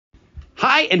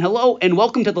Hi and hello and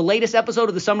welcome to the latest episode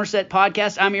of the Somerset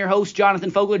podcast. I'm your host, Jonathan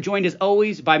Fogler, joined as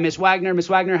always by Miss Wagner. Miss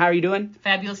Wagner, how are you doing?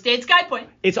 Fabulous day at Sky Pointe.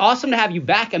 It's awesome to have you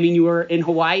back. I mean, you were in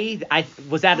Hawaii.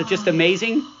 Was that just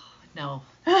amazing? No.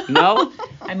 No?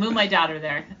 I moved my daughter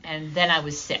there, and then I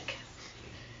was sick.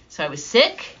 So I was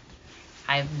sick.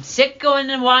 I'm sick going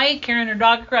to Hawaii, carrying her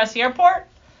dog across the airport.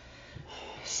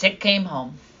 Sick came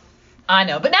home. I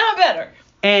know, but now I'm better.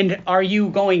 And are you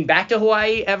going back to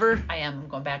Hawaii ever? I am. I'm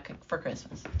going back for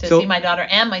Christmas to see my daughter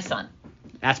and my son.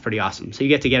 That's pretty awesome. So you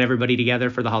get to get everybody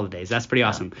together for the holidays. That's pretty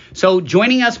awesome. So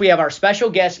joining us, we have our special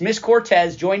guest, Miss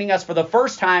Cortez, joining us for the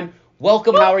first time.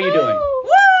 Welcome. How are you doing?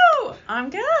 Woo!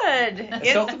 I'm good.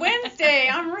 It's Wednesday.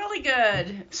 I'm really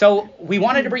good. So we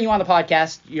wanted to bring you on the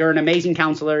podcast. You're an amazing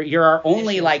counselor. You're our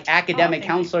only academic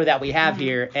counselor that we have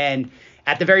here. And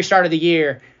at the very start of the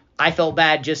year, I felt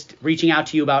bad just reaching out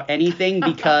to you about anything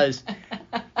because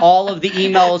all of the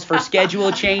emails for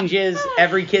schedule changes,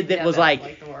 every kid that was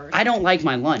like I don't like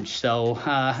my lunch, so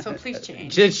please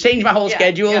change. Just change my whole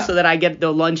schedule so that I get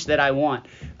the lunch that I want.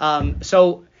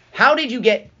 So how did you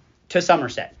get to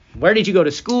Somerset? Where did you go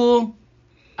to school?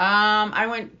 I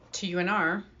went to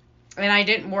UNR, and I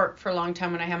didn't work for a long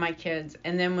time when I had my kids.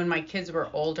 And then when my kids were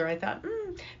older, I thought,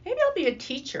 maybe I'll be a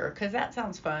teacher because that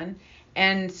sounds fun.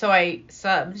 And so I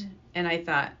subbed, and I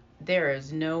thought, there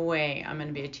is no way I'm going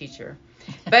to be a teacher.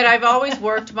 But I've always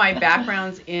worked, my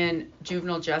background's in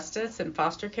juvenile justice and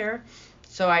foster care.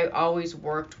 So I always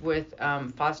worked with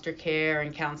foster care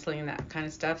and counseling and that kind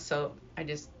of stuff. So I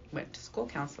just went to school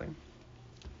counseling.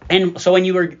 And so when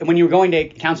you were going to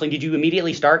counseling, did you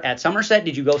immediately start at Somerset?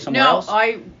 Did you go somewhere else? No,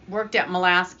 I worked at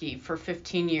Mulaski for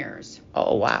 15 years.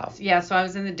 Oh, wow. Yeah, so I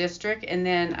was in the district, and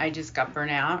then I just got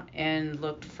burnt out and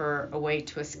looked for a way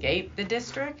to escape the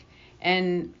district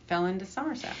and fell into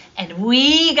Somerset. And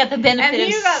we got the benefit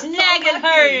of snagging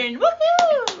her. And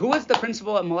woohoo! Who was the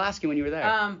principal at Mulaski when you were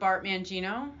there? Bart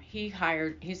Mangino. He's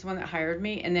the one that hired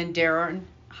me, and then Darren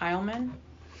Heilman.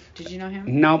 Did you know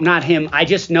him? No, not him. I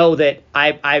just know that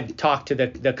I've talked to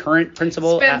the current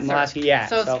principal Spencer. at Mulaski. Yeah.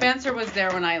 So Spencer was there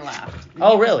when I left.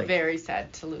 Oh, he really? Was very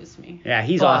sad to lose me. Yeah,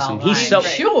 he's awesome. He's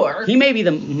He may be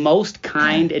the most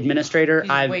kind administrator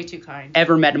I've way too kind.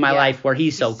 ever met in my life. Where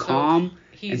he's so calm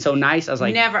and so nice. I was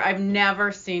like, I've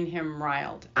never seen him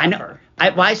riled. I know.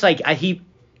 He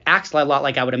acts a lot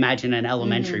like I would imagine an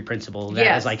elementary principal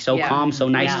that is like so calm, so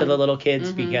nice to the little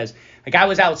kids because like I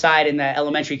was outside and the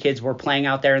elementary kids were playing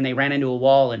out there and they ran into a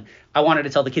wall and I wanted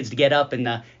to tell the kids to get up and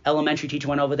the elementary teacher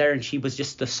went over there and she was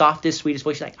just the softest, sweetest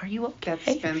voice. She's like, "Are you okay?"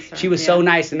 That's Spencer. She was so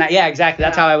nice and exactly.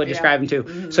 That's how I would describe him too.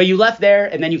 Mm-hmm. So you left there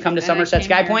and then you come to Somerset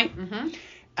Sky Pointe. Mm-hmm.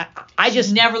 I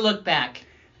just never looked back.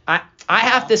 I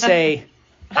have to say,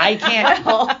 I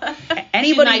can't.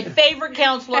 Anybody. She's my favorite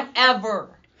counselor ever.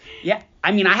 Yeah,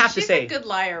 I mean, I have to say. She's a good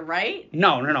liar, right?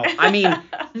 No. I mean,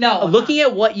 no. Looking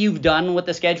at what you've done with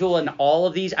the schedule and all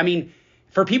of these, I mean,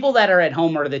 for people that are at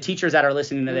home or the teachers that are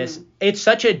listening to this, it's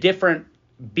such a different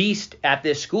beast at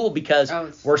this school because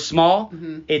we're small.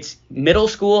 It's middle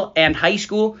school and high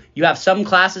school. You have some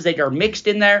classes that are mixed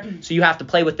in there, so you have to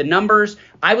play with the numbers.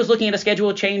 I was looking at a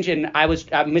schedule change, and I was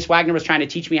Miss Wagner was trying to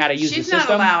teach me how to use the system. She's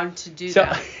not allowed to do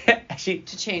that.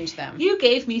 To change them. You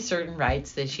gave me certain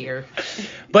rights this year.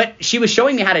 But she was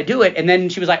showing me how to do it, and then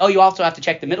she was like, "Oh, you also have to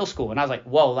check the middle school," and I was like,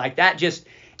 "Whoa, like that just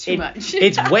too much."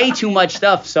 It's way too much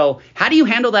stuff. So how do you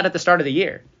handle that at the start of the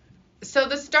year? So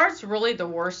the start's really the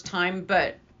worst time,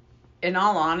 but in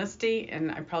all honesty,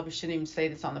 and I probably shouldn't even say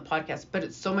this on the podcast, but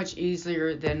it's so much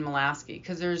easier than Mulaski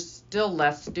because there's still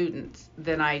less students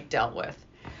than I dealt with.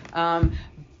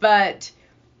 But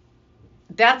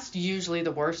that's usually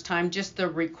the worst time, just the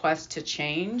request to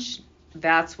change.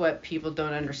 That's what people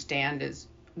don't understand is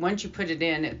once you put it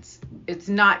in, it's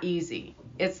not easy.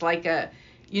 It's like a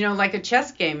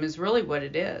chess game is really what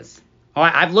it is. Oh,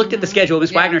 I've looked at the schedule.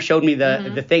 Miss Wagner showed me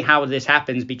the thing, how this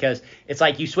happens, because it's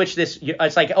like you switch this.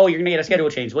 It's like, oh, you're going to get a schedule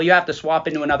change. Well, you have to swap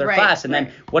into another class. And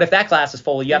then what if that class is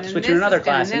full? You have to switch to another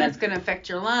class. And then it's going to affect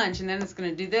your lunch. And then it's going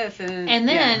to do this. And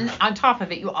then on top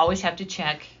of it, you always have to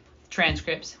check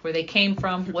transcripts, where they came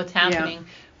from, what's happening,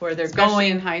 where they're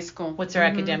going. In high school. What's their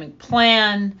academic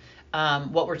plan,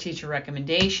 what were teacher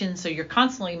recommendations. So you're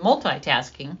constantly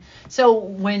multitasking. So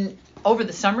when over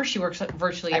the summer, she works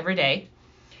virtually every day.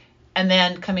 And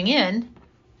then coming in,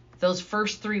 those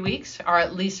first 3 weeks are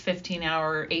at least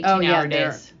 15-hour, 18-hour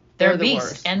days. They're the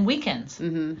beasts. worst. And weekends.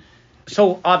 Mm-hmm.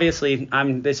 So obviously,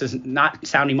 this is not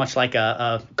sounding much like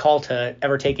a call to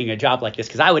ever taking a job like this,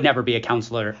 because I would never be a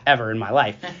counselor ever in my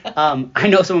life. I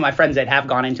know some of my friends that have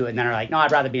gone into it and then are like, no,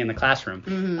 I'd rather be in the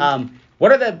classroom.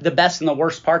 What are the best and the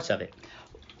worst parts of it?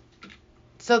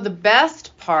 So the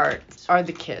best part are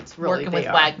the kids. Really, working with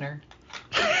Wagner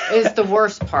is the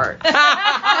worst part. Okay,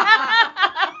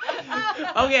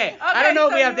 I don't know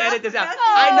if we have to edit this out.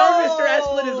 I know Mr.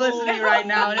 Esplin is listening right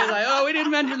now, and he's like, oh, we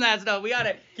didn't mention that stuff. We got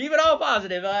to keep it all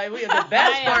positive. The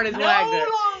best part is Wagner.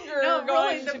 No,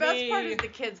 really, the best part is the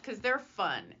kids because they're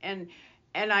fun. And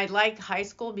I like high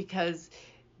school because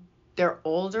they're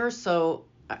older, so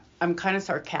I'm kind of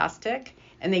sarcastic,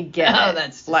 and they get it.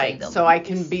 That's like, so I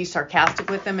can be sarcastic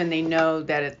with them, and they know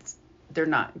that they're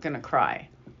not going to cry.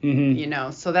 Mm-hmm. You know,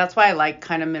 so that's why I like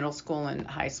kind of middle school and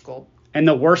high school. And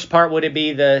the worst part, would it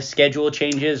be the schedule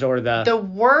changes or the... The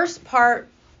worst part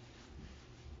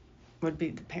would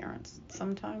be the parents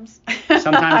sometimes.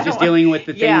 Sometimes just dealing with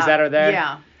the things that are there.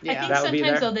 Yeah. I think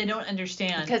sometimes, though, they don't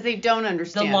understand. Because they don't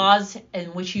understand. The laws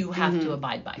in which you have to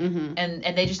abide by. Mm-hmm.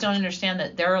 And they just don't understand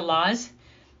that there are laws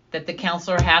that the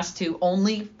counselor has to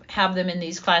only have them in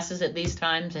these classes at these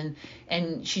times.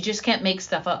 And she just can't make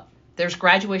stuff up. There's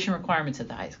graduation requirements at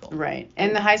the high school. Right.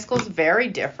 And the high school is very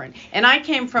different. And I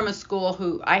came from a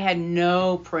school I had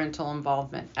no parental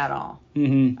involvement at all.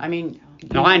 Mm-hmm. I mean,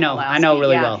 no, I know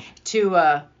really well.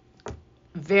 To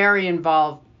very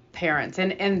involved parents.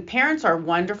 And parents are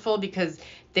wonderful because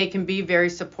they can be very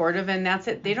supportive, and that's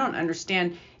it. They don't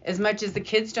understand as much as the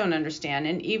kids don't understand.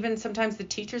 And even sometimes the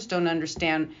teachers don't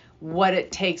understand what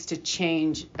it takes to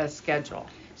change a schedule.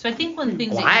 So I think one of the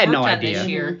things that you worked on this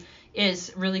year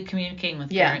is really communicating with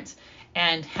parents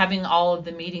and having all of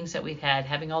the meetings that we've had,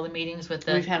 having all the meetings with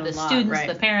the students,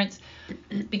 the parents,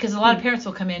 because a lot of parents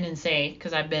will come in and say,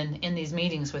 because I've been in these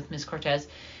meetings with Ms. Cortez,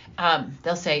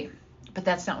 they'll say, but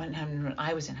that's not what happened when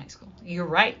I was in high school. You're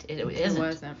right. It isn't. It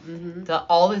wasn't. Mm-hmm.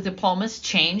 All the diplomas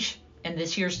change, and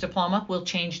this year's diploma will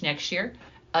change next year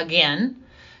again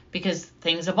because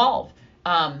things evolve.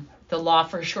 The law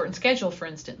for a shortened schedule, for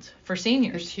instance, for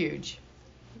seniors. It's huge.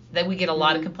 That we get a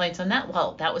lot of complaints on that.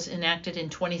 Well, that was enacted in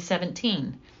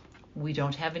 2017. We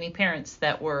don't have any parents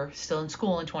that were still in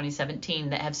school in 2017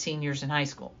 that have seniors in high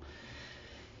school.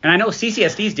 And I know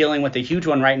CCSD is dealing with a huge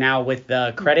one right now with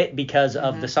the credit because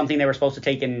of something they were supposed to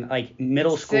take in like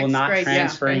middle school, not grade,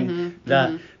 transferring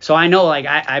So I know, like,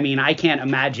 I mean, I can't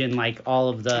imagine like all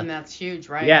of the. And that's huge,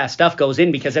 right? Yeah, stuff goes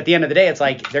in because at the end of the day, it's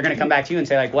like they're gonna come back to you and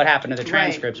say like, what happened to the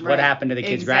transcripts? Right. What happened to the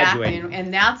kids graduating?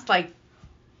 And that's like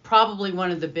probably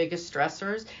one of the biggest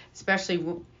stressors, especially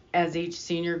as each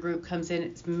senior group comes in.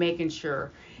 It's making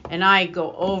sure. And I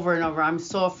go over and over. I'm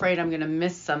so afraid I'm going to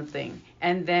miss something.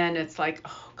 And then it's like,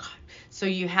 oh, God. So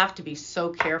you have to be so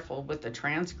careful with the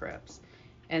transcripts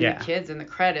and the kids and the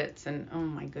credits. And, oh,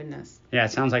 my goodness. Yeah,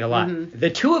 it sounds like a lot. Mm-hmm. The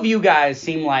two of you guys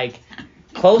seem like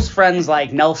close friends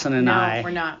like Nelson and I. No,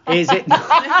 we're not. Is it?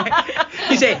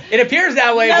 You say, it appears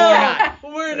that way,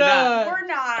 but we're not. We're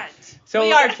not. So,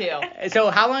 we are too.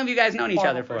 So how long have you guys known each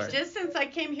other for? Just since I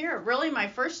came here. Really, my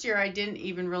first year, I didn't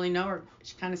even really know her.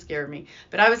 She kind of scared me.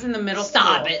 But I was in the middle school.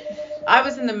 Stop it. I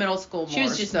was in the middle school more. She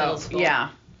was just middle school. Yeah.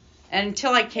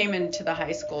 Until I came into the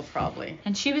high school, probably.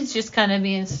 And she was just kind of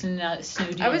being snooty.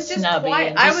 I was just snubby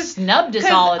quiet. And just snubbed us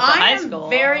all at the high school. I am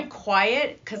very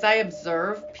quiet because I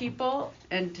observe people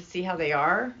and to see how they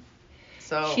are.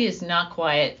 So she is not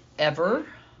quiet ever.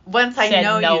 Once I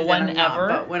know no you, one then I'm ever.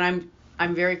 Not, but when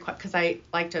I'm very quiet because I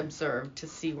like to observe to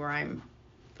see where I'm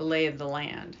the lay of the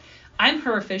land. I'm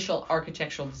her official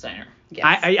architectural designer. Yes.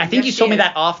 I think you told me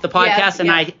that off the podcast,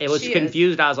 and I was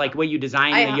confused. I was like, "Wait, you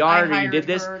designed the yard, or you did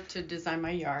this?" I hired her to design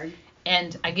my yard,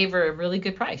 and I gave her a really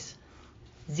good price,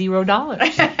 $0.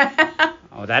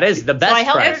 Oh, that is the best price.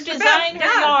 So I helped her design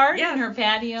her yard and her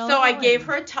patio. So I gave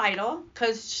her a title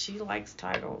because she likes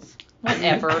titles.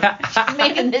 Whatever. She's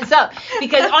making this up.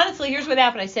 Because honestly, here's what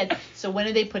happened. I said, so when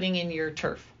are they putting in your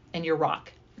turf and your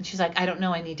rock? And she's like, I don't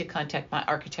know. I need to contact my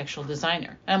architectural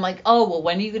designer. And I'm like, oh, well,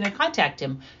 when are you going to contact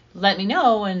him? Let me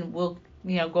know and we'll,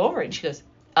 go over it. And she goes,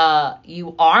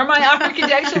 you are my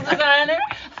architectural designer?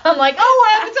 I'm like, oh,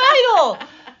 I have a title.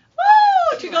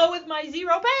 Woo! To go with my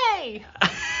zero pay.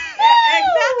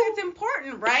 Exactly. It's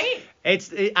important, right?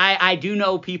 I do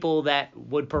know people that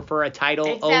would prefer a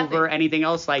title over anything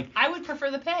else. Like I would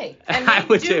prefer the pay. And I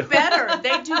would do better.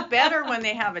 They do better when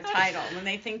they have a title, when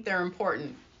they think they're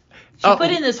important. She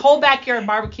put in this whole backyard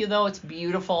barbecue, though. It's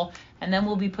beautiful. And then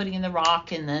we'll be putting in the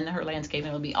rock, and then her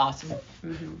landscaping will be awesome.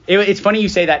 Mm-hmm. It's funny you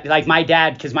say that. Like my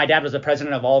dad, because my dad was the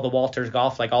president of all the Walters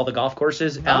golf, like all the golf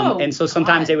courses. And so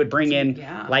sometimes they would bring in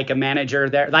like a manager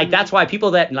there. Like that's why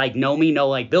people that like know me know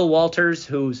like Bill Walters,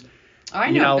 who's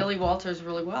I know Billy Walters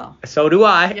really well. So do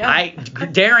I. Yeah.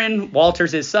 Darren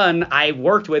Walters, his son, I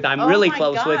worked with. I'm really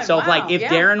close with. So if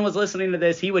Darren was listening to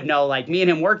this, he would know. Like, me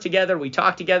and him worked together. We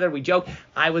talked together. We joked.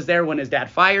 I was there when his dad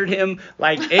fired him.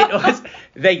 Like, it was.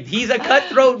 He's a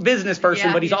cutthroat business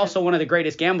person, but he's also one of the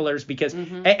greatest gamblers because.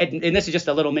 And this is just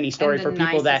a little mini story for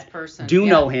people that do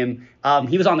know him.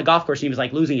 He was on the golf course and he was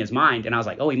like losing his mind, and I was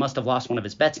like, oh, he must have lost one of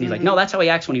his bets. And he's like, no, that's how he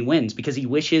acts when he wins, because he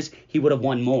wishes he would have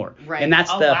won more. Right. And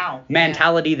that's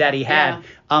mentality that he had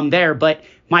there. But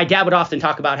my dad would often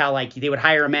talk about how, like, they would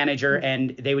hire a manager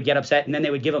and they would get upset, and then they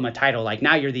would give him a title, like,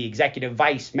 now you're the executive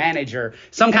vice manager,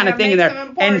 some kind of thing in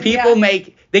there. And people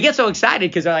they get so excited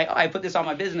because they're like, oh, I put this on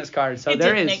my business card. So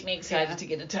there is. It did make me excited to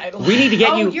get a title. We need to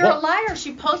get you. Oh, you're a liar.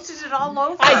 She posted it all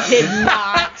over. I did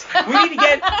not. We need to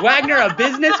get Wagner a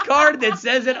business card that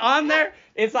says it on there.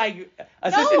 It's like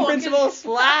assistant principal /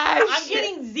 I'm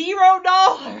getting $0. I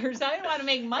don't want to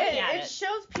make money at it. It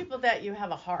shows people that you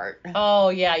have a heart. Oh,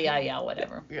 yeah,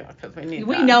 whatever. Yeah, because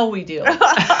we know we do.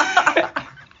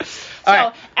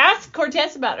 So ask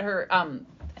Cortez about her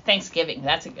Thanksgiving.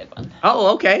 That's a good one.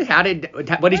 Oh, okay.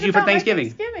 What did you do for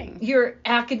Thanksgiving? Your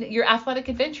athletic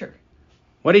adventure.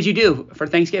 What did you do for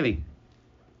Thanksgiving?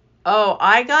 Oh,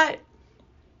 I got...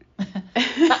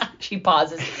 She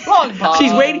pauses. Long pause.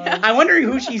 She's waiting. I'm wondering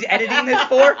who she's editing this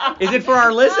for. Is it for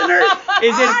our listener?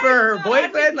 Is it for her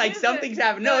boyfriend? Like, something's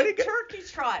happening. No, turkey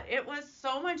trot. It was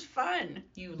so much fun.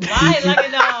 You lie like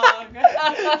a dog.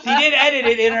 She did edit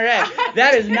it in her head.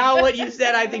 That is not what you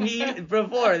said, I think,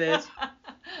 before this.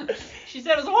 She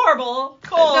said it was horrible.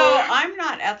 Cool. So I'm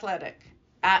not athletic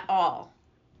at all.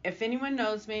 If anyone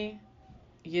knows me,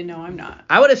 you know I'm not.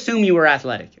 I would assume you were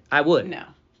athletic. I would. No.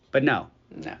 But no.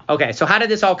 No. Okay, so how did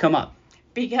this all come up?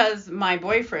 Because my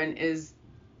boyfriend is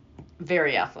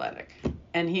very athletic,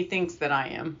 and he thinks that I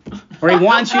am. Or he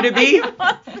wants you to be?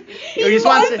 He's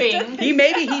hoping.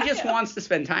 Maybe he just wants to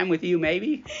spend time with you,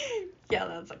 maybe? Yeah,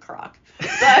 that's a crock.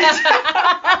 I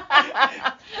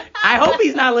hope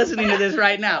he's not listening to this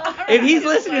right now. If he's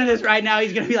listening to this right now,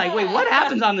 he's going to be like, wait, what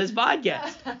happens on this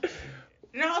podcast?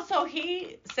 No, so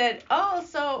he said, oh,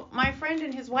 so my friend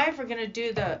and his wife are going to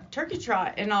do the turkey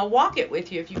trot, and I'll walk it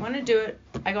with you if you want to do it.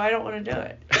 I go, I don't want to do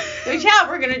it. He goes, yeah,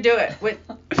 we're going to do it with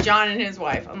John and his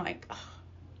wife. I'm like, oh,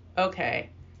 okay.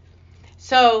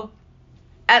 So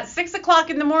at 6 o'clock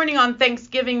in the morning on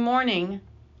Thanksgiving morning,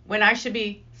 when I should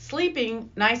be sleeping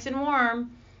nice and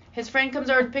warm, his friend comes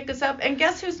over to pick us up, and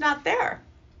guess who's not there?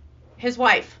 His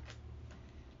wife.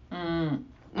 Mm-hmm.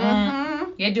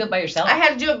 You had to do it by yourself? I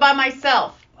had to do it by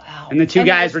myself. Wow. And the two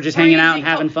guys were just hanging out and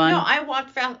having fun? No, I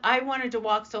walked fast. I wanted to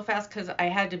walk so fast because I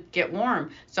had to get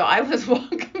warm. So I was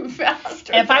walking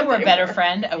faster. If I were a better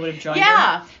friend, I would have joined her.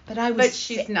 Yeah. But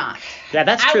she's not. Yeah,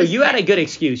 that's true. You had a good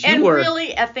excuse.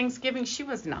 Really, at Thanksgiving, she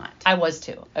was not. I was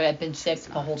too. I had been sick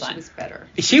the whole time. She was better.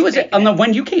 She was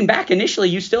when you came back initially,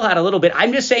 you still had a little bit.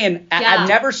 I'm just saying, I've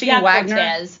never seen Wagner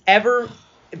Cortez. ever,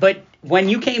 but when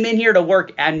you came in here to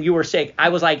work and you were sick, I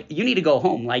was like, you need to go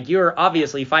home. Like, you're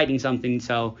obviously fighting something.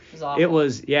 So it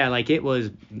was bad. I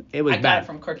got it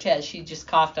from Cortez. She just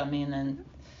coughed on me and then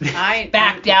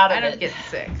backed out of it. I don't get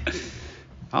sick.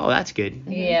 Oh, that's good.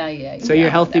 Yeah. So your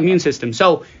healthy immune system.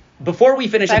 So before we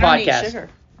finish the podcast. I don't eat sugar.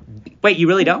 Wait, you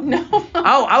really don't? No.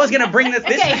 Oh, I was going to bring this.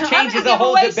 This changes the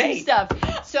whole debate.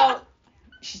 So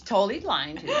she's totally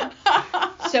lying to you.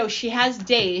 So she has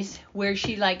days where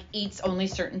she eats only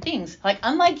certain things. Like,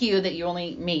 unlike you that you only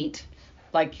eat meat,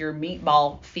 like your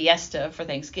meatball fiesta for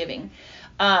Thanksgiving.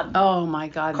 Oh my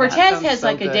God. Cortez has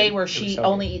a day where she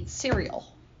only eats cereal.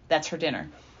 That's her dinner.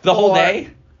 The whole day?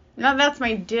 No, that's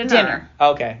my dinner.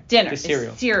 Okay. Dinner Just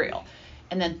is cereal.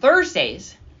 And then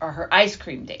Thursdays are her ice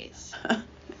cream days.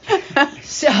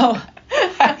 So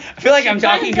I feel like I'm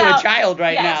talking to a child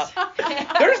right now.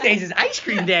 Thursdays is ice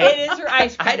cream day. It is her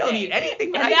ice cream day. I don't eat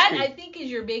anything but ice cream. And that, I think,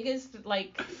 is your biggest,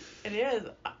 it is.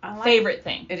 favorite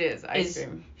thing. It is ice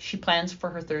cream. She plans for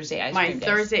her Thursday ice My cream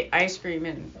Thursday ice cream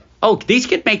and... Oh, these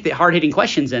could make the hard-hitting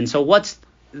questions then. So what's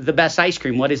the best ice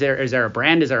cream? What is there? Is there a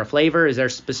brand? Is there a flavor? Is there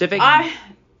specific?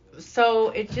 So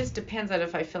it just depends on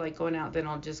if I feel like going out, then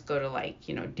I'll just go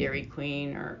to Dairy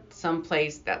Queen or some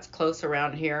place that's close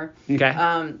around here.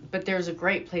 Okay. But there's a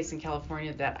great place in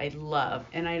California that I love,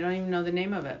 and I don't even know the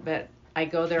name of it, but I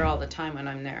go there all the time when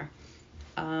I'm there.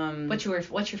 What's your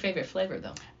favorite flavor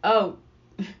though? Oh,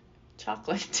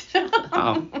 chocolate.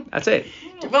 Oh, that's it.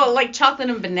 Well, chocolate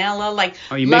and vanilla.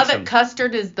 Love It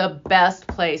Custard is the best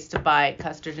place to buy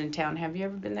custard in town. Have you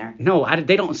ever been there? No,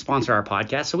 they don't sponsor our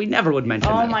podcast, so we never would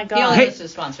mention that. Oh my God. He only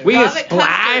is sponsored. We Love get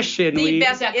Splash and the we.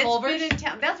 Best. Is that Culver's? It's been in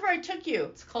town. That's where I took you.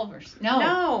 It's Culver's.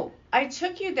 No, I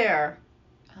took you there.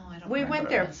 Oh, I don't. We went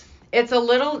there. It's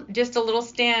just a little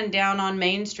stand down on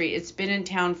Main Street. It's been in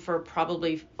town for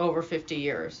probably over 50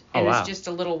 years. And It's just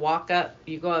a little walk up.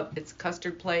 You go up. It's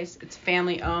Custard Place. It's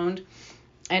family owned.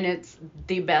 And it's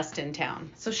the best in town.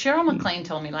 So Cheryl McLean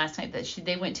told me last night that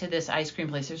they went to this ice cream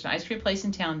place. There's an ice cream place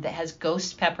in town that has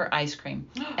ghost pepper ice cream.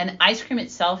 And ice cream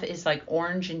itself is like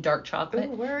orange and dark chocolate.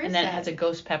 Ooh, where is and then that? It has a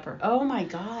ghost pepper. Oh, my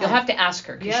God. You'll have to ask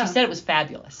her because she said it was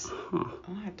fabulous. Oh,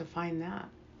 I have to find that.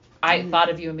 I thought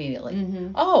of you immediately.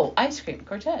 Mm-hmm. Oh, ice cream,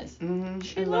 Cortez. Mm-hmm.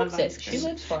 She loves it. She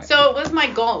lives for it. So it was my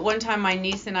goal. One time my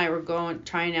niece and I were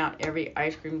trying out every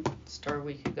ice cream store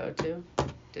we could go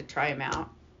to try them out.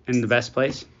 And the best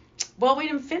place? Well, we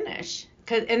didn't finish,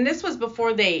 and this was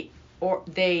before they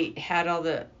had all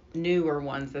the newer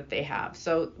ones that they have.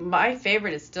 So my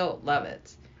favorite is still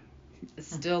Lovett's.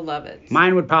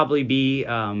 Mine would probably be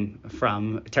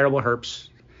from Terrible Herps,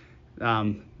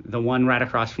 the one right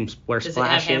across from where Splash is. Does it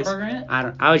have hamburger in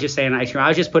it? I was just saying ice cream. I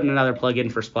was just putting another plug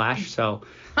in for Splash, so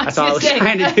that's all I was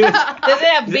trying to do. Does it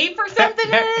have beef or something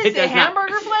in it? Is it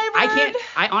hamburger flavored?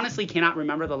 I honestly cannot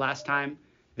remember the last time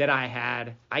that I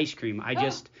had ice cream. I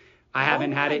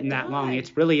haven't had it in that long.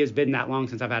 It really has been that long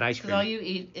since I've had ice cream. Because all you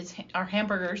eat are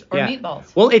hamburgers or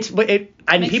meatballs. Well,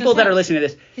 and people that are listening to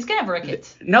this. He's going to have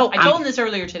rickets. No, I told him this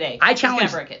earlier today. I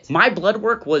challenged. My blood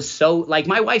work was so, like,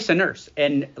 my wife's a nurse,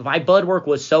 and my blood work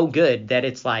was so good that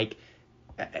it's like,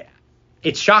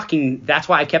 it's shocking. That's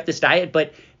why I kept this diet,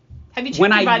 but. Have you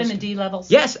checked your vitamin D levels?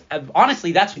 Yes.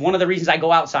 Honestly, that's one of the reasons I go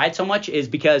outside so much is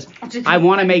because I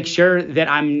want to make sure that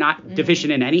I'm not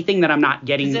deficient in anything, that I'm not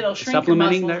getting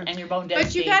supplementing there. And your bone density.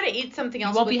 But you got to eat something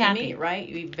else with the meat, right?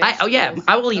 You eat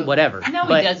I will eat whatever. No,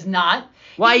 he does not.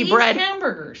 Well, I eat bread.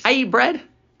 Hamburgers. I eat bread.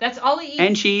 That's all he eats.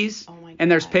 And cheese. Oh my God. And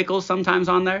there's pickles sometimes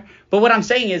on there. But what I'm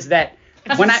saying is that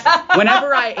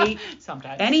whenever I ate,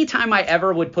 anytime I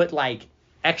ever would put like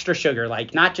extra sugar,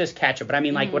 like not just ketchup, but I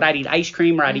mean like would I eat ice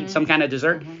cream or I'd eat some kind of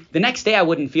dessert, the next day I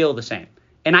wouldn't feel the same.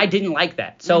 And I didn't like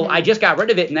that. So I just got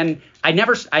rid of it, and then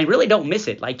I really don't miss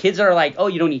it. Like kids are like, oh,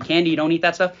 you don't eat candy, you don't eat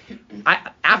that stuff.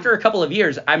 After a couple of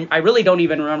years, I really don't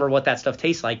even remember what that stuff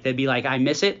tastes like. They'd be like, I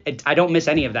miss it. I don't miss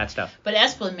any of that stuff. But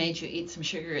Esplin made you eat some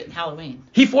sugar at Halloween.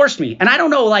 He forced me. And I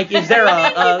don't know, like, is there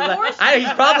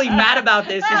he's probably mad about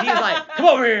this, because he was like, come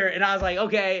over here. And I was like,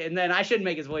 okay. And then I shouldn't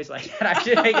make his voice like that. I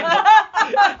should make it.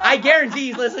 I guarantee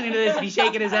he's listening to this and he's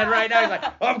shaking his head right now. He's like,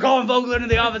 oh, I'm calling Vogler into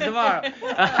the office tomorrow.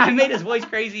 I made his voice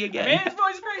crazy again.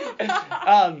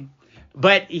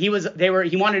 But he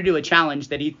wanted to do a challenge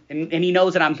that and he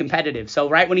knows that I'm competitive. So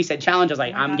right when he said challenge, I was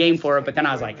like, I'm game for it. But then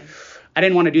I was like, I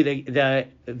didn't want to do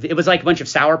it was like a bunch of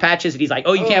Sour Patches. And he's like,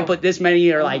 oh, you can't put this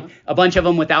many or like a bunch of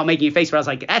them without making a face. But I was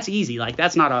like, that's easy. Like,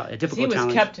 that's not a difficult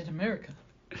challenge. He was Captain America.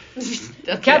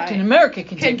 Captain America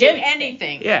can do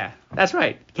anything. Yeah, that's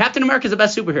right. Captain America's the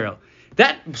best superhero.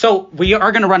 So we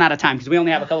are going to run out of time because we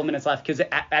only have a couple minutes left, because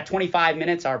at 25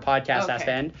 minutes our podcast has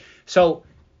to end. So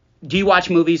do you watch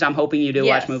movies? I'm hoping you do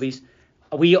watch movies.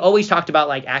 We always talked about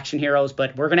like action heroes,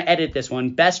 but we're going to edit this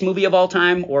one. Best movie of all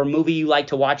time or movie you like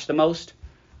to watch the most?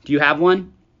 Do you have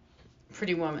one?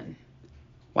 Pretty Woman.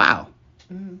 Wow.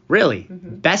 Mm-hmm. Really?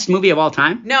 Mm-hmm. Best movie of all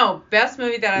time? No, best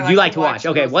movie that I like you like to watch.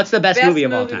 Okay, what's the best movie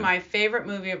of all time? My favorite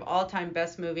movie of all time,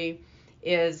 best movie,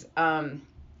 is Gone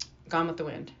with the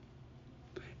Wind.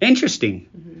 Interesting.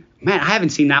 Mm-hmm. Man, I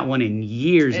haven't seen that one in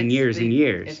years and years and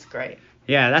years. It's great.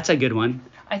 Yeah, that's a good one.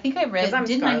 I think I read,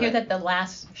 didn't I hear that the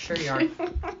last, sure you are.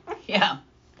 Yeah,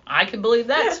 I can believe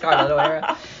that, Scarlett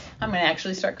O'Hara. I'm going to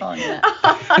actually start calling you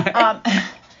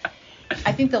that.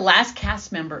 I think the last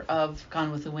cast member of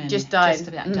Gone with the Wind just died.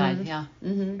 Died, yeah.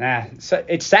 Mm-hmm. So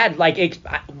it's sad, like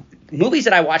movies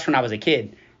that I watched when I was a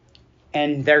kid,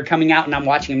 and they're coming out and I'm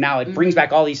watching them now. It brings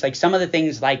back all these, like some of the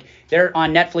things, like they're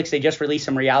on Netflix. They just released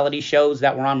some reality shows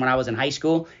that were on when I was in high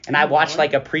school, and I watched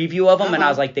like a preview of them, and I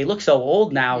was like, they look so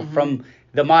old now from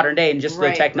the modern day and just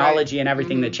the technology and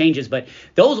everything that changes. But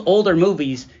those older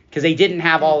movies, because they didn't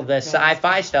have all the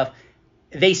sci-fi stuff,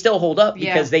 they still hold up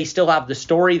because they still have the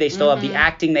story, they still have the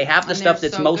acting, they have the stuff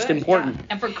that's most important. Yeah.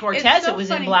 And for Cortez, it was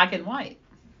in black and white.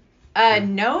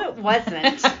 No, it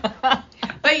wasn't.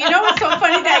 But you know what's so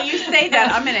funny that you say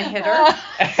that? I'm going to hit her.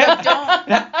 So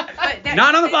don't.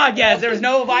 Not on the podcast. There's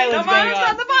no violence going on.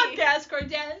 On the podcast,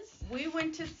 Cortez. We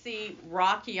went to see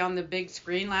Rocky on the big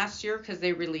screen last year because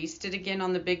they released it again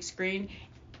on the big screen.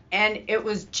 And it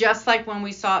was just like when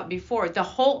we saw it before. The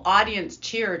whole audience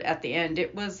cheered at the end.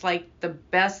 It was like the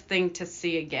best thing to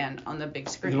see again on the big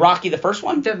screen. Rocky, the first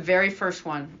one? The very first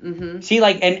one. Mm-hmm. See,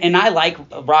 like, and I like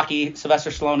Rocky. Sylvester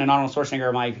Stallone and Arnold Schwarzenegger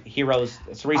are my heroes.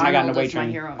 It's the reason I got into weight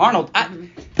training. Arnold.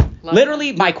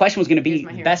 Literally, my question was going to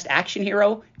be best action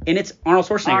hero. and it's Arnold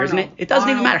Schwarzenegger, isn't it? It doesn't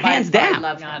even matter, hands down,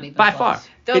 by far.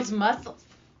 Those muscles.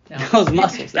 No. Those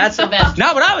muscles. That's Sylvester.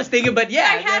 Not what I was thinking, but yeah.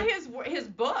 I had his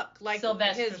book, like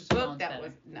Sylvester his book Stallone's that better.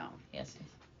 was no. Yes.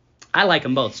 I like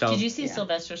them both. So. Did you see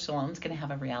Sylvester Stallone's going to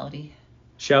have a reality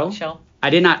show? show? I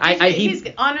did not. He's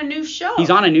on a new show. He's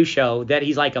on a new show that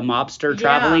he's like a mobster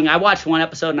traveling. I watched one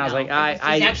episode and I was like,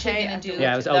 He's actually going to do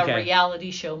the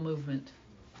reality show movement.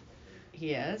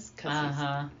 He is.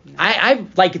 I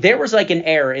like there was like an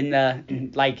era in the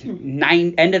like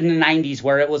end of the 90s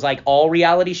where it was like all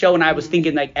reality show, and I was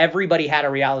thinking like everybody had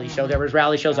a reality show. There was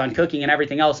reality shows on cooking and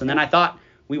everything else, and then I thought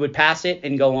we would pass it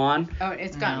and go on. Oh,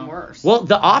 it's gotten worse. Well,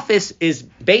 The Office is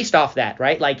based off that,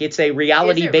 right? Like it's a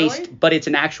reality based, really? but it's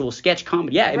an actual sketch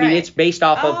comedy. Yeah, I mean it's based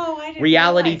off of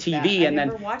reality TV, and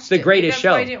then it's the greatest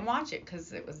show. I didn't watch it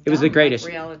because it was. It was the greatest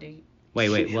reality.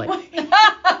 Wait, what?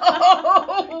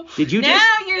 Did you just?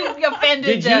 Now you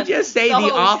offended. Did you just say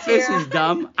The Office is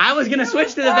dumb? I was gonna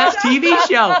switch to the best TV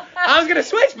show. I was gonna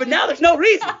switch, but now there's no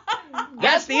reason.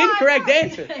 That's the incorrect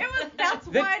answer. That's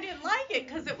why I didn't like it,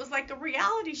 because it was like a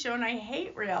reality show, and I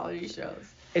hate reality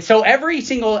shows. So every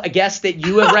single guest that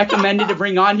you have recommended to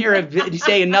bring on here have been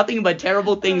saying nothing but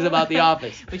terrible things about The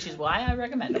Office. Which is why I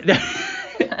recommend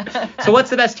it. So what's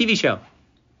the best TV show?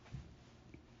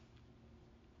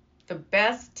 The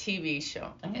best TV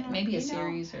show. Maybe a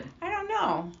series or. I don't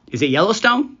know. Is it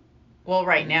Yellowstone? Well,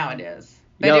 right now it is.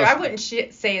 But I wouldn't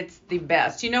say it's the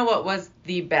best. You know what was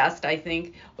the best, I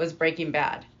think, was Breaking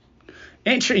Bad.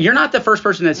 You're not the first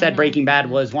person that said Breaking Bad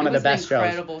was one of the best shows. It was an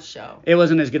incredible show. It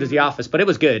wasn't as good as The Office, but it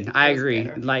was good. I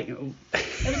agree. Like, it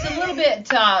was a little bit.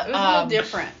 It was a little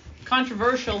different.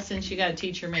 Controversial, since you got a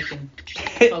teacher making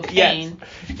cocaine. Yes.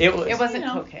 It wasn't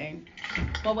cocaine.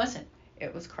 What was it?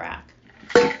 It was crack.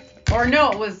 Or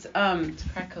no, it was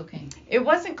crack cocaine. It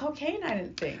wasn't cocaine, I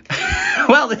didn't think.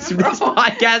 Well, this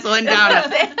podcast went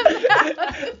down.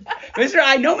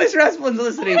 I know Mr. Esplin's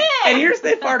listening, and here's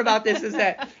the part about this is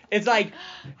that it's like,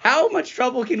 how much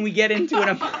trouble can we get into in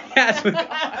a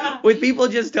podcast with people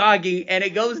just talking, and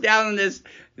it goes down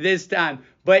this time.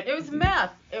 But it was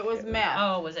meth. It was meth.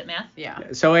 Oh, was it meth?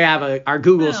 Yeah. So we have our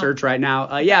Google search right now.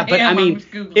 But I mean,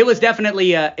 it was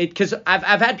definitely because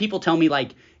I've had people tell me,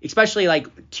 like, especially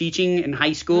like teaching in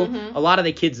high school, a lot of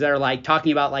the kids that are like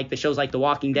talking about like the shows like The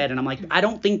Walking Dead, and I'm like, I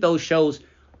don't think those shows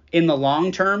in the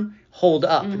long term hold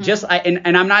up.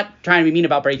 And I'm not trying to be mean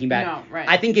about Breaking Bad. No, right.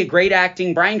 I think it great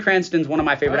acting. Bryan Cranston's one of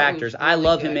my favorite actors. Really I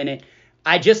love him in it.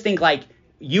 I just think like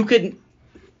you could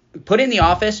put in The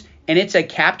Office, and it's a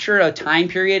capture a time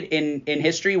period in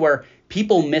history where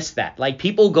people miss that. Like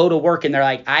people go to work and they're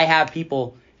like, I have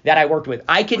people that I worked with.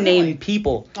 I can name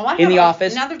people in The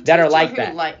Office that are like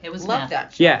that. It was love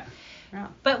that show. Yeah.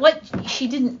 But what she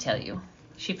didn't tell you,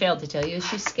 she failed to tell you, is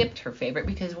she skipped her favorite,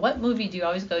 because what movie do you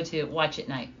always go to watch at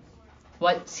night?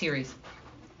 What series?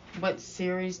 What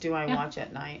series do I watch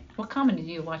at night? What comedy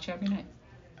do you watch every night?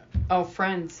 Oh,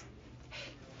 Friends.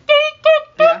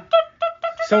 Yeah.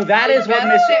 So that is what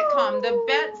Miss sitcom, the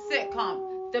best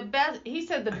sitcom, the best. He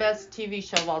said the best TV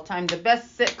show of all time, the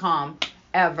best sitcom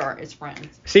ever is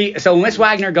Friends. See, so Miss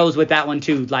Wagner goes with that one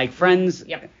too. Like Friends,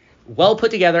 well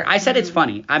put together. I said it's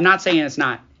funny. I'm not saying it's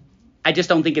not. I just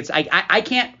don't think it's. I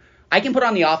can put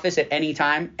on The Office at any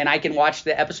time, and I can watch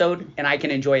the episode and I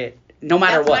can enjoy it no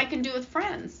matter That's what. I can do with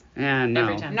Friends. No.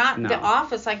 Every time. Not The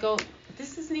Office. I go,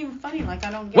 this isn't even funny. Like,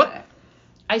 I don't get it.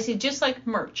 I see, just like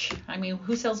merch. I mean,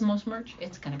 who sells the most merch?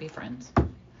 It's going to be Friends.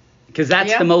 Because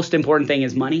that's the most important thing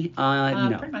is money.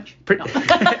 No. Pretty much.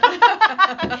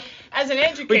 No. As an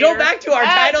educator. We go back to our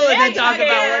title and then talk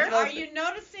about what's. Are you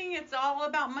noticing it's all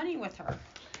about money with her?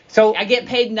 So I get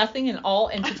paid nothing in all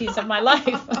entities of my life.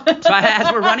 So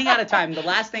as we're running out of time, the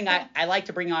last thing I like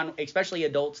to bring on, especially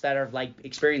adults that are like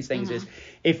experienced things, is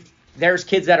if there's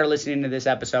kids that are listening to this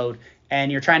episode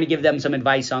and you're trying to give them some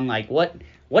advice on like what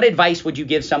advice would you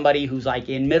give somebody who's like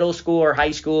in middle school or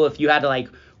high school, if you had to like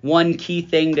one key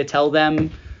thing to tell them?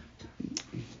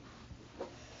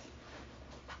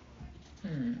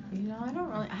 You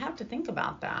know, I have to think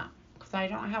about that, because I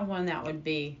don't have one that would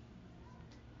be.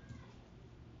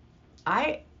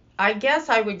 I guess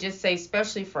I would just say,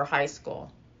 especially for high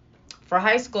school. For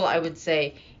high school, I would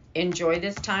say enjoy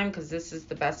this time, because this is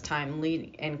the best time.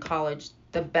 In college,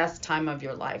 the best time of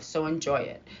your life. So enjoy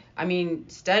it. I mean,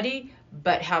 study,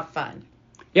 but have fun.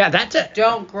 Yeah, that's it.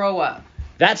 Don't grow up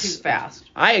too fast.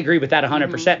 I agree with that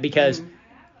 100% because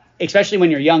especially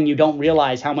when you're young, you don't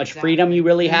realize how much freedom you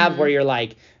really have, where you're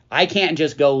like, I can't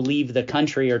just go leave the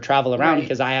country or travel around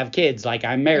because I have kids. Like,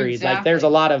 I'm married. Like, there's a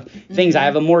lot of things. I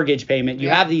have a mortgage payment. You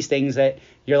have these things that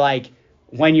you're like,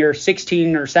 when you're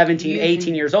 16 or 17,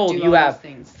 18 years old, you have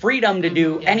freedom to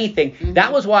do anything.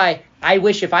 That was why I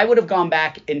wish if I would have gone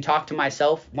back and talked to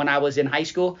myself when I was in high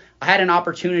school, I had an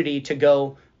opportunity to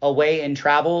go away and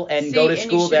travel and go to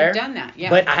school there. Done that.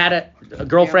 Yeah. But I had a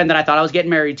girlfriend that I thought I was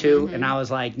getting married to, and I was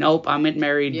like, nope, I'm getting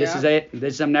married. This is it.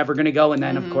 I'm never going to go. And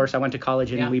then, of course, I went to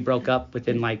college, and we broke up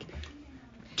within like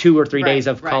 2 or 3 days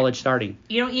of college starting.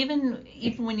 You know, even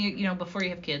when you before you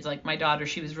have kids, like my daughter,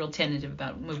 she was real tentative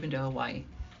about moving to Hawaii.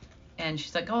 And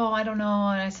she's like, oh, I don't know.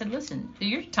 And I said, listen,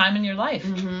 your time in your life.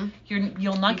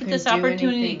 You'll not get this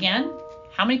opportunity again.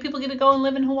 How many people get to go and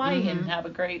live in Hawaii and have a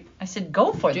great... I said,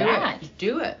 go for that.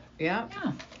 Do it. Yeah.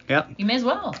 You may as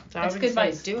well. That's good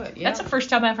advice. Do it. Yeah. That's the first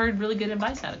time I've heard really good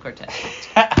advice out of Cortez.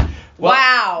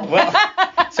 Wow. Well,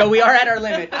 so we are at our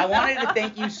limit. I wanted to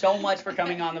thank you so much for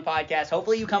coming on the podcast.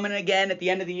 Hopefully you come in again at the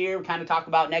end of the year, kind of talk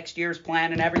about next year's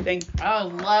plan and everything. I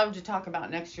would love to talk about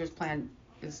next year's plan.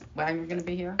 Is Wagner going to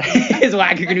be here? Is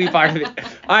Wagner going to be part of it?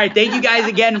 All right. Thank you guys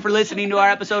again for listening to our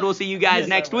episode. We'll see you guys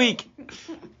next week.